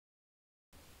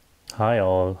Hi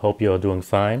all, hope you are doing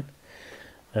fine.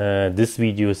 This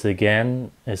video is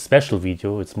again a special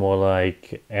video. It's more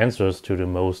like answers to the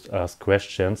most asked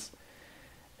questions.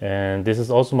 And this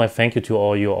is also my thank you to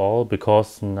all you all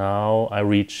because now I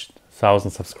reached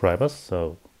 1,000 subscribers.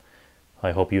 So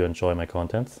I hope you enjoy my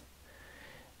contents.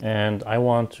 And I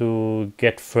want to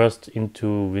get first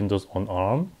into Windows on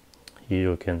ARM.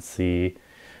 Here you can see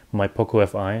my Poco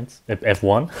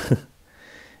F1.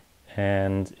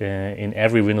 And in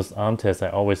every Windows ARM test I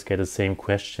always get the same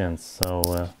questions,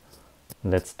 so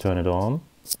let's turn it on.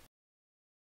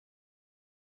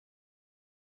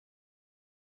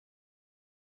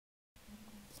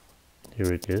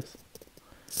 Here it is.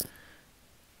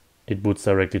 It boots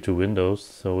directly to Windows,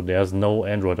 so there's no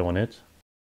Android on it.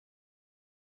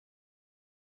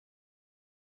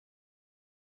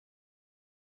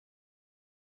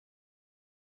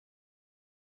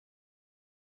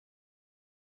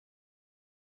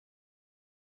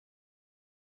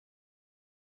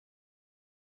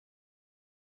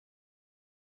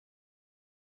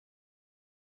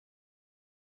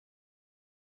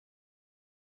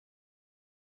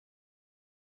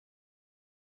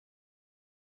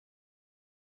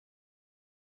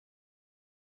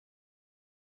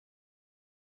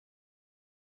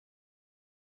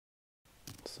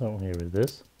 So here it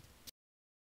is.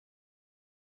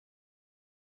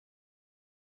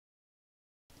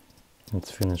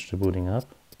 Let's finish the booting up.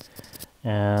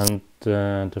 And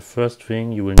the first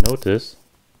thing you will notice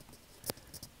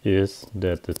is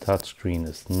that the touchscreen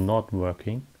is not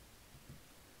working.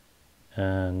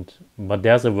 But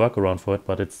there's a workaround for it,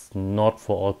 but it's not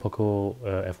for all Poco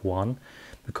F1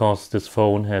 because this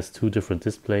phone has two different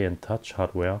display and touch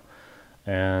hardware.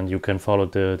 And you can follow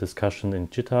the discussion in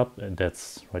GitHub, and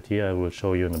that's right here. I will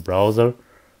show you in the browser.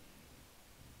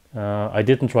 I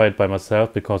didn't try it by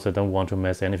myself because I don't want to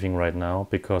mess anything right now,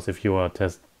 because if you are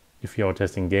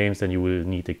testing games, then you will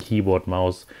need a keyboard,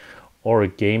 mouse or a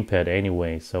gamepad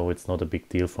anyway, so it's not a big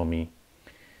deal for me.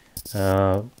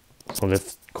 So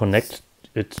let's connect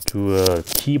it to a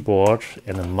keyboard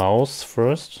and a mouse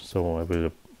first. So I will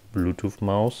a Bluetooth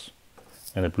mouse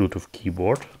and a Bluetooth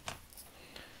keyboard.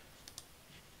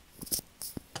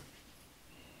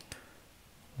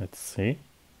 Let's see.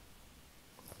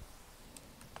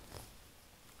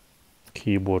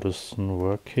 Keyboard is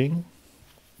working.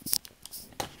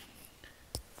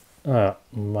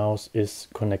 Mouse is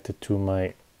connected to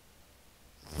my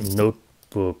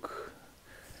notebook.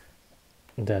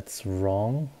 That's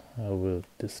wrong. I will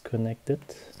disconnect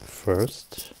it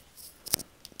first.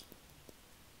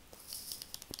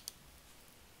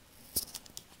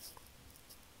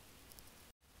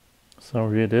 So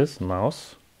here it is,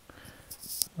 mouse.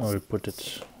 I will put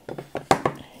it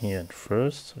here at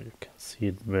first so you can see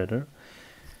it better.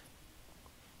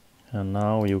 And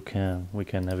now we can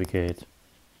navigate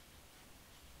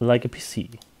like a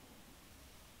PC.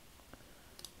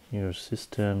 Here's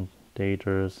system,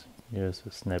 data, here's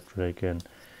a Snapdragon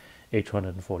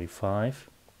 845.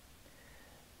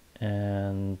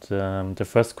 And the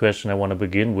first question I want to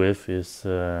begin with is,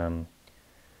 and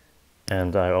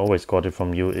I always got it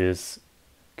from you, is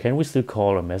can we still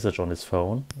call a message on this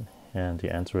phone? And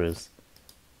the answer is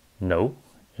no.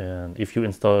 And if you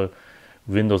install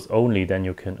Windows only, then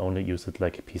you can only use it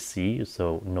like a PC.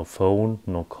 So no phone,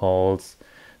 no calls,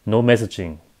 no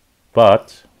messaging.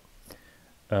 But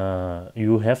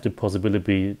you have the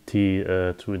possibility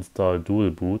to install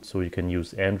dual boot, so you can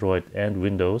use Android and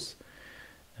Windows.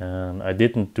 And I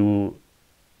didn't do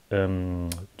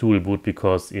dual boot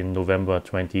because in November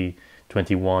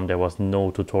 2021 there was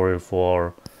no tutorial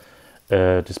for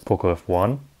this Poco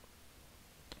F1,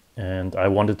 and I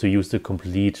wanted to use the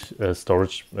complete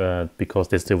storage because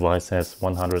this device has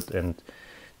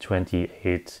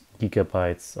 128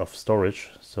 gigabytes of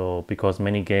storage. So because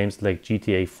many games like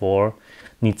GTA 4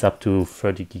 needs up to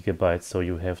 30 gigabytes, so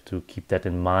you have to keep that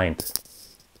in mind.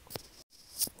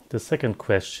 The second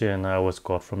question I always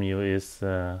got from you is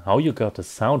how you got the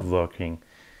sound working.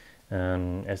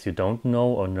 As you don't know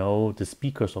or know, the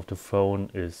speakers of the phone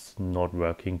is not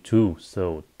working too.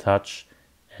 So touch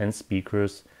and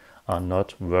speakers are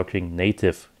not working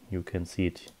native. You can see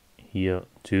it here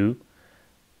too.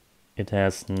 It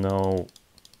has no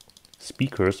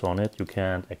speakers on it. You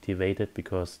can't activate it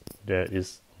because there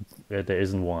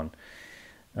isn't one.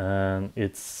 And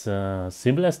it's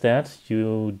simple as that.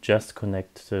 You just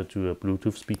connect to a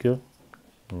Bluetooth speaker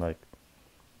like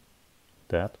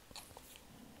that.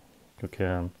 You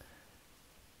can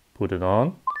put it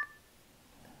on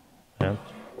and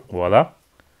voila,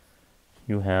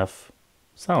 you have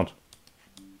sound.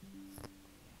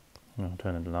 I'll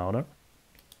turn it louder.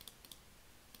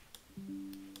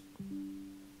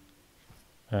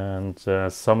 And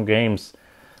some games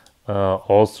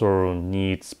also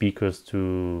need speakers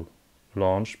to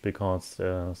launch, because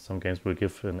some games will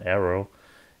give an error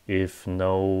if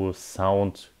no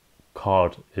sound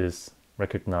card is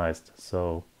recognized.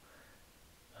 So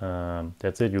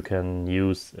that's it. You can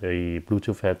use a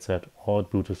Bluetooth headset or a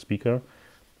Bluetooth speaker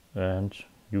and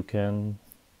you can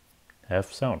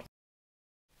have sound.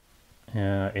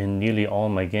 In nearly all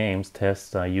my games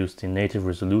tests, I use the native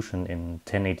resolution in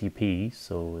 1080p,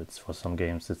 so it's for some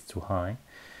games it's too high.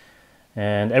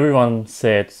 And everyone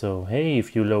said, so hey,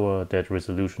 if you lower that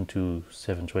resolution to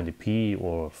 720p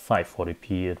or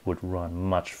 540p, it would run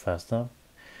much faster.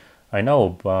 I know,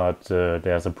 but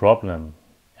there's a problem.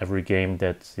 Every game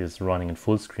that is running in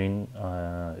full screen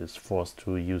is forced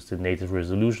to use the native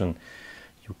resolution.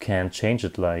 You can't change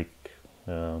it like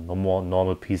no more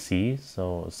normal PC.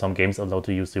 So some games are allowed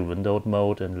to use the windowed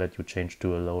mode and let you change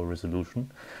to a lower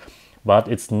resolution. But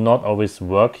it's not always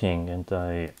working, and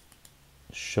I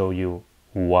show you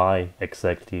why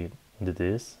exactly it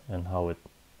is and how it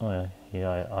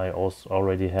yeah, I also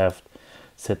already have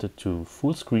set it to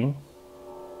full screen.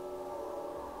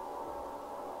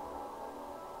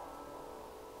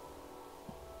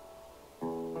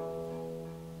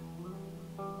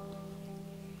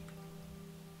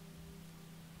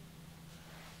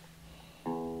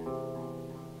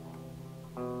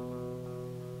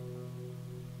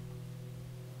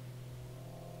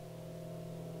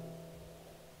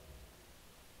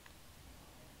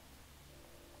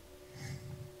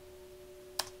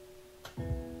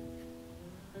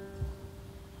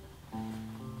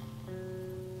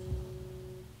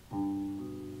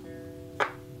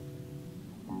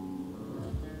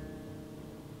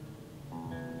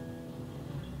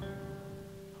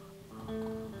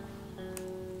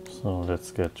 So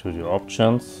let's get to the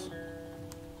options.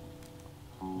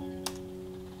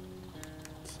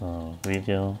 So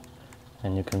video,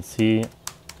 and you can see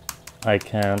I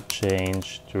can't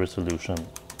change the resolution.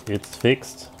 It's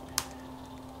fixed.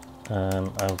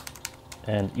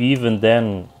 And even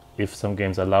then, if some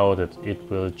games allowed it, it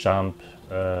will jump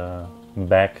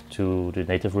back to the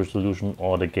native resolution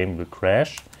or the game will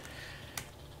crash.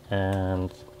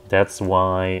 And that's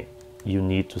why you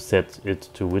need to set it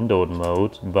to windowed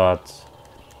mode, but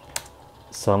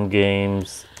some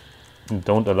games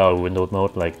don't allow windowed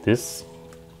mode like this.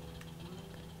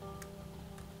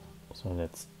 So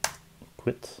let's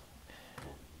quit.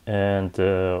 And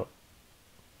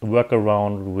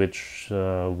workaround which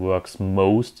works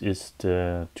most is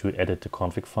to edit the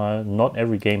config file. Not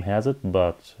every game has it,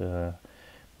 but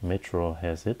Metro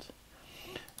has it.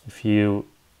 If you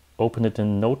open it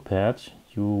in Notepad,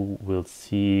 you will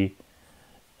see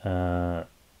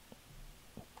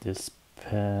this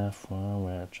path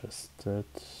where I just did.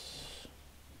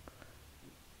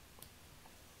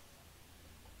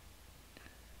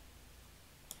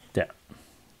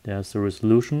 There's the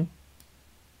resolution,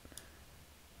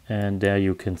 and there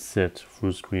you can set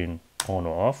full screen on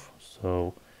or off.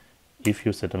 So if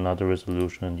you set another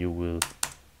resolution, you will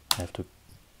have to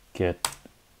get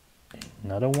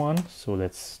another one. So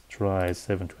let's try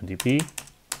 720p.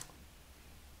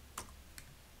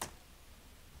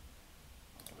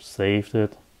 Saved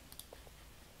it.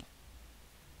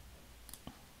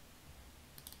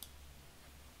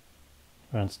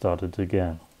 And start it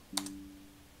again.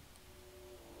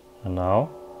 And now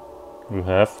you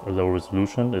have a low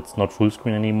resolution. It's not full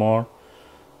screen anymore,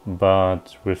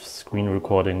 but with screen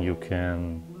recording you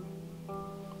can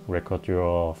record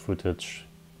your footage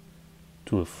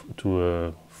to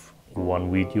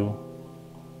one video.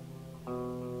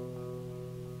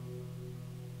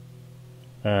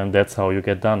 And that's how you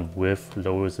get done with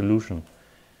low resolution.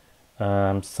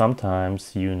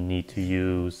 Sometimes you need to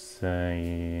use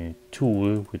a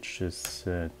tool which is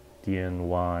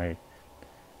DNY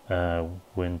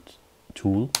Wind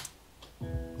tool.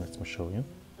 Let me show you.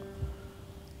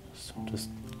 So this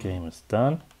game is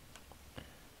done.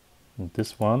 And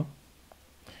this one,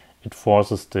 it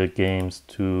forces the games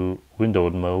to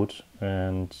windowed mode,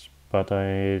 but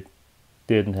I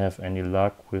didn't have any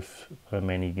luck with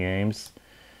many games.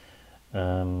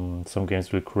 Some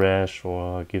games will crash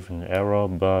or give an error,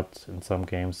 but in some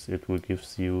games it will give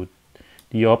you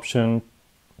the option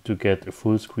to get a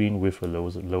full screen with a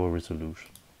lower resolution.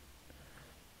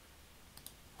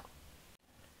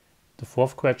 The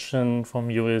fourth question from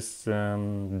you is,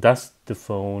 does the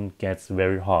phone get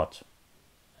very hot?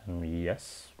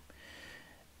 Yes.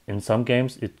 In some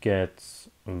games it gets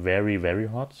very, very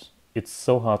hot. It's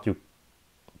so hot you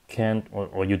can't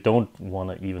or you don't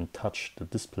want to even touch the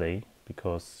display,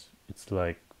 because it's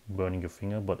like burning your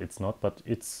finger, but it's not. But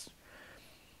it's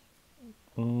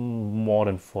more more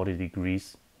than 40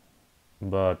 degrees,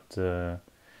 but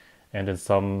and in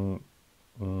some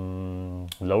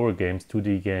lower games,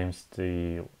 2D games,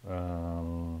 the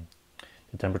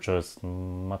temperature is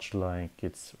much like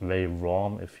it's very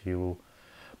warm. If you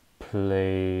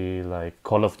play like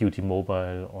Call of Duty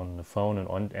Mobile on the phone and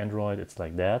on Android, it's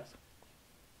like that.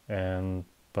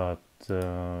 But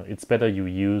it's better you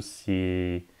use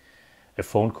a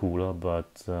phone cooler.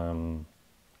 But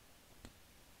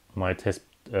my test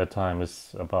time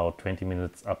is about 20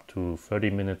 minutes up to 30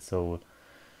 minutes, so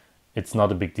it's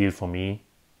not a big deal for me.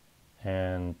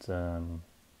 And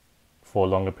for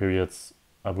longer periods,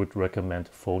 I would recommend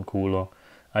a phone cooler.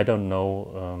 I don't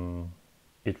know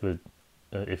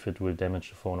if it will damage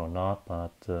the phone or not,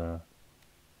 but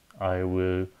I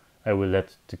will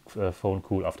let the phone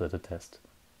cool after the test.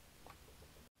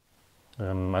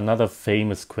 Another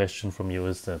famous question from you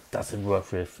is does it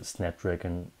work with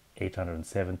Snapdragon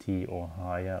 870 or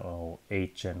higher, or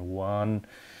 8 Gen 1?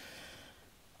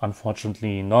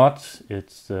 Unfortunately not.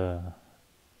 It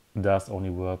does only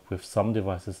work with some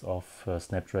devices of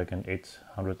Snapdragon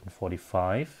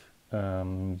 845.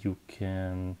 You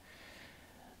can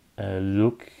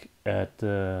look at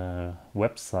the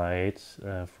website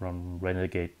from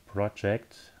Renegade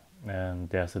Project, and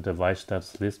there's a device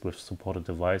status list with supported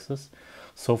devices.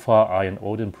 So far, Iron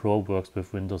Odin Pro works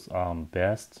with Windows ARM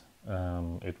best.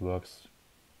 It works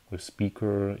with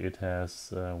speaker, it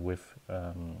has with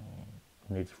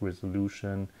native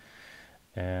resolution,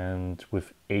 and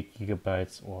with 8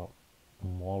 GB or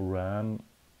more RAM.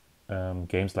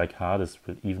 Games like Hades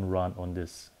will even run on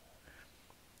this.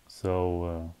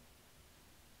 So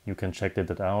you can check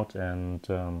that out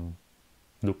and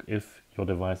look if your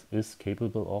device is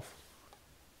capable of.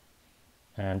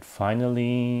 And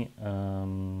finally,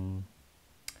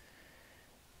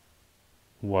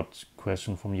 what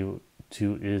question from you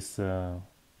too is,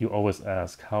 you always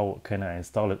ask, how can I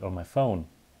install it on my phone?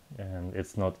 And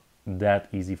it's not that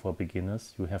easy for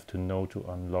beginners. You have to know to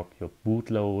unlock your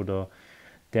bootloader.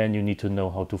 Then you need to know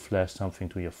how to flash something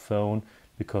to your phone,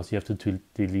 because you have to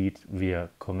delete via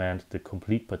command the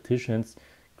complete partitions,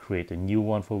 create a new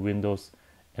one for Windows,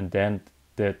 and then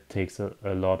that takes a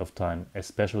lot of time,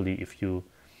 especially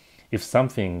if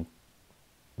something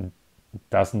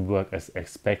doesn't work as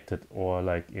expected, or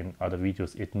like in other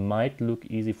videos. It might look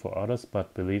easy for others,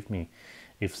 but believe me,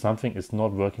 if something is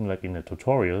not working like in a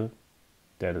tutorial,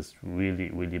 that is really,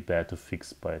 really bad to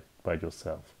fix by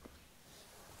yourself.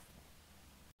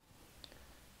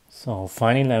 So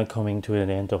finally, I'm coming to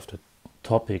the end of the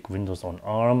topic Windows on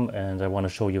ARM, and I want to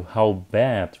show you how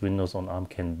bad Windows on ARM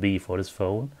can be for this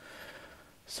phone.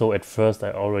 So at first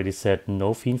I already said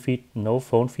no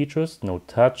phone features, no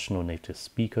touch, no native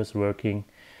speakers working,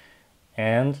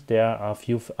 and there are a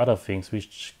few other things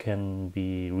which can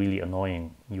be really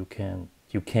annoying. You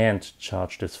can't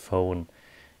charge this phone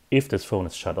if this phone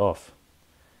is shut off.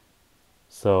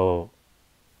 So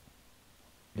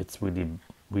it's really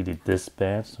this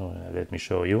bad. So let me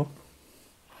show you.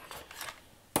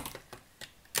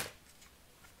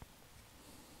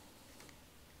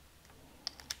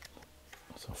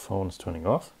 So phone is turning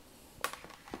off.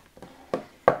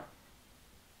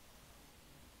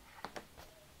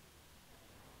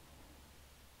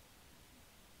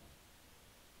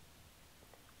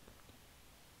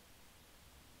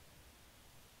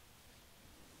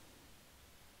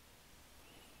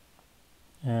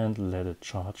 And let it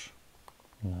charge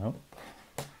now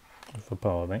with a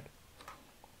power bank.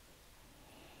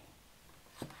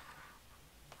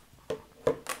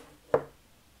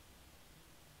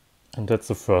 And that's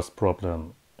the first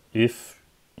problem. If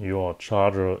your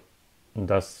charger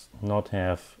does not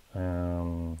have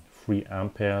 3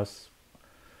 amperes,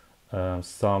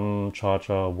 some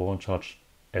charger won't charge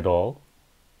at all.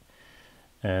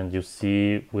 And you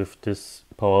see with this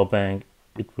power bank,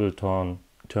 it will turn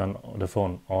the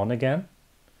phone on again.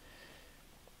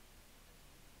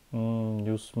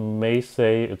 You may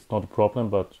say it's not a problem,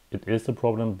 but it is a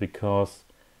problem, because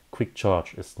quick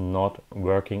charge is not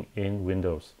working in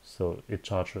Windows. So it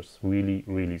charges really,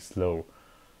 really slow.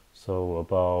 So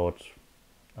about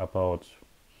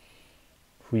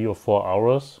 3 or 4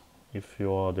 hours. If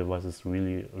your device is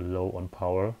really low on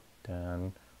power,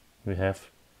 then you have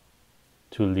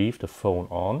to leave the phone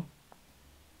on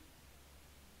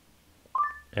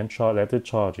and let it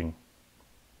charging.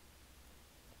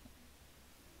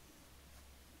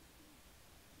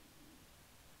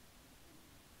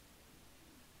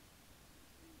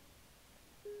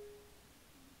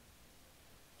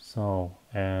 So,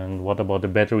 and what about the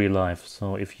battery life?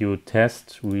 So if you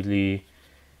test really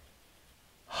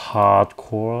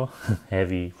hardcore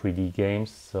heavy 3D games,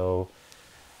 so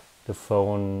the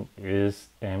phone is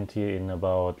empty in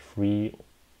about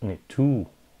 2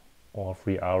 or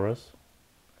 3 hours.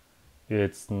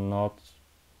 It's not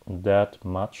that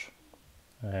much,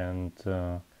 and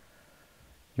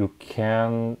you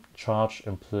can charge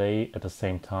and play at the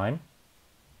same time,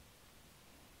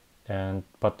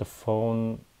 but the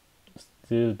phone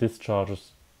still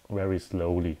discharges very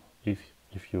slowly if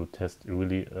you test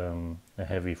really a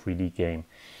heavy 3D game.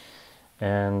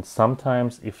 And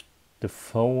sometimes if the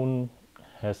phone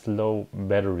has low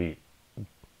battery,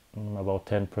 about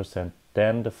 10%,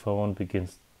 then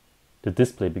the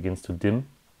display begins to dim,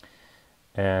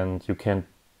 and you can't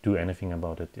do anything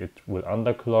about it. It will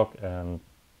underclock, and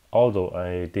although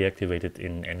I deactivated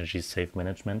in energy safe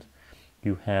management,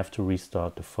 you have to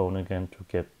restart the phone again to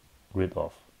get rid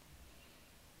of.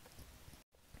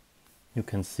 You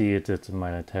can see it at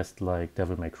my test like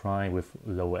Devil May Cry with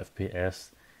low FPS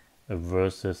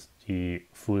versus the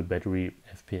full battery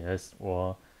FPS,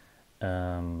 or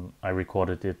I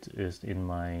recorded it is in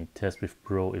my test with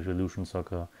Pro Evolution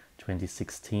Soccer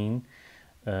 2016.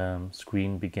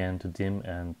 Screen began to dim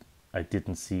and I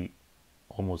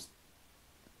almost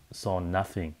saw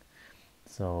nothing.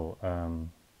 So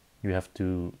you have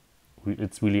to,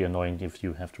 it's really annoying if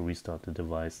you have to restart the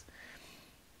device.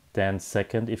 Then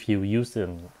second, if you use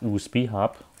an USB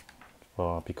hub,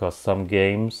 because some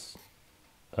games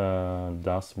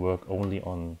does work only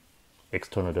on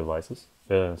external devices,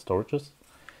 storages,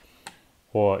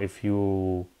 or if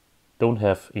you don't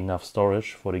have enough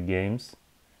storage for the games,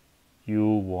 you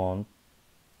want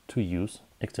to use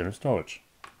external storage.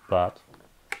 But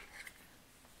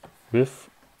with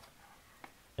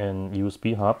an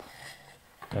USB hub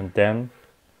and then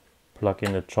plug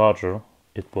in a charger,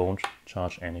 it won't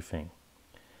charge anything.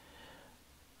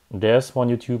 There's one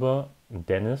YouTuber,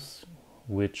 Denis,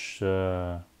 which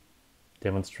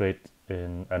demonstrate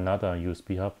in another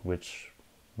USB hub, which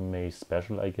may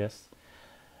special, I guess,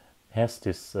 has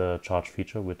this charge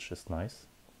feature, which is nice.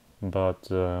 But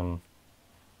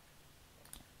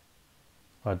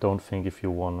I don't think if you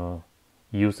wanna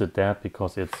use it that,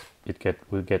 because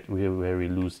will get very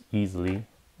loose easily,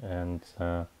 and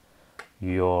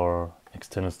your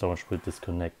external storage will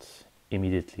disconnect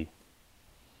immediately.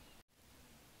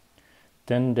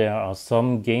 Then there are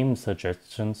some game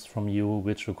suggestions from you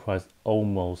which requires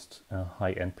almost a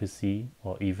high-end PC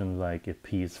or even like a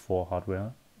PS4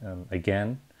 hardware.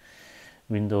 Again,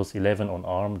 Windows 11 on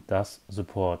ARM does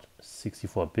support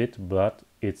 64-bit, but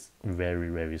it's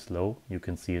very slow. You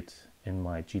can see it in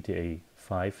my GTA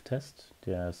 5 test.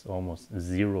 There's almost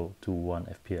 0 to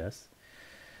 1 FPS.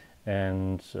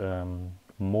 And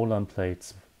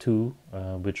MolanPlay2,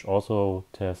 which also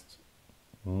tests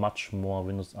much more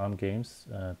Windows ARM games,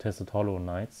 tested Hollow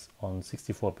Knights on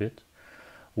 64-bit,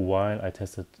 while I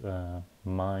tested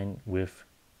mine with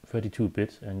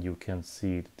 32-bit, and you can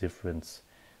see the difference.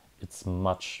 It's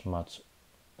much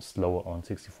slower on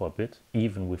 64-bit,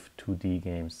 even with 2D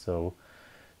games. So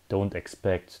don't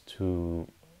expect to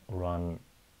run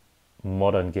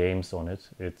modern games on it.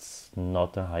 It's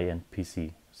not a high-end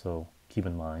PC, so keep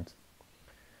in mind.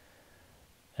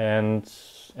 And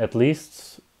at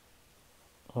least,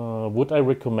 would I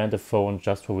recommend a phone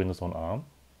just for Windows on ARM?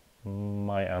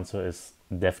 My answer is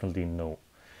definitely no.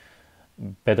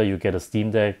 Better you get a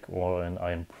Steam Deck or an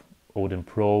ARM Odin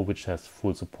Pro, which has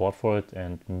full support for it,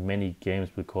 and many games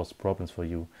will cause problems for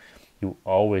you. You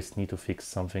always need to fix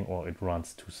something, or it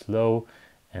runs too slow,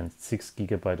 and 6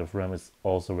 GB of RAM is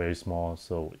also very small.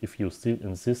 So if you still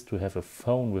insist to have a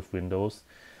phone with Windows,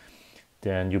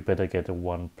 then you better get a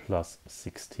OnePlus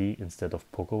 6T instead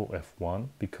of Poco F1,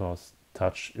 because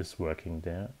touch is working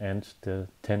there, and the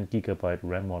 10 GB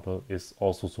RAM model is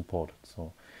also supported.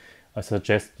 So I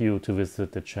suggest you to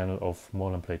visit the channel of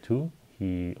MolanPlay2.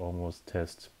 He almost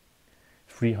tests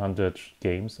 300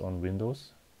 games on Windows,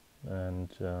 and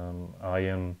I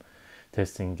am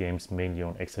testing games mainly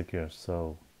on Exagear.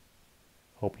 So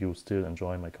hope you still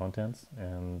enjoy my contents,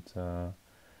 and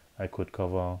I could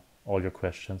cover all your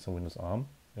questions on Windows ARM.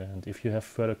 And if you have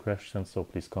further questions, so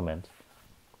please comment.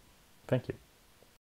 Thank you.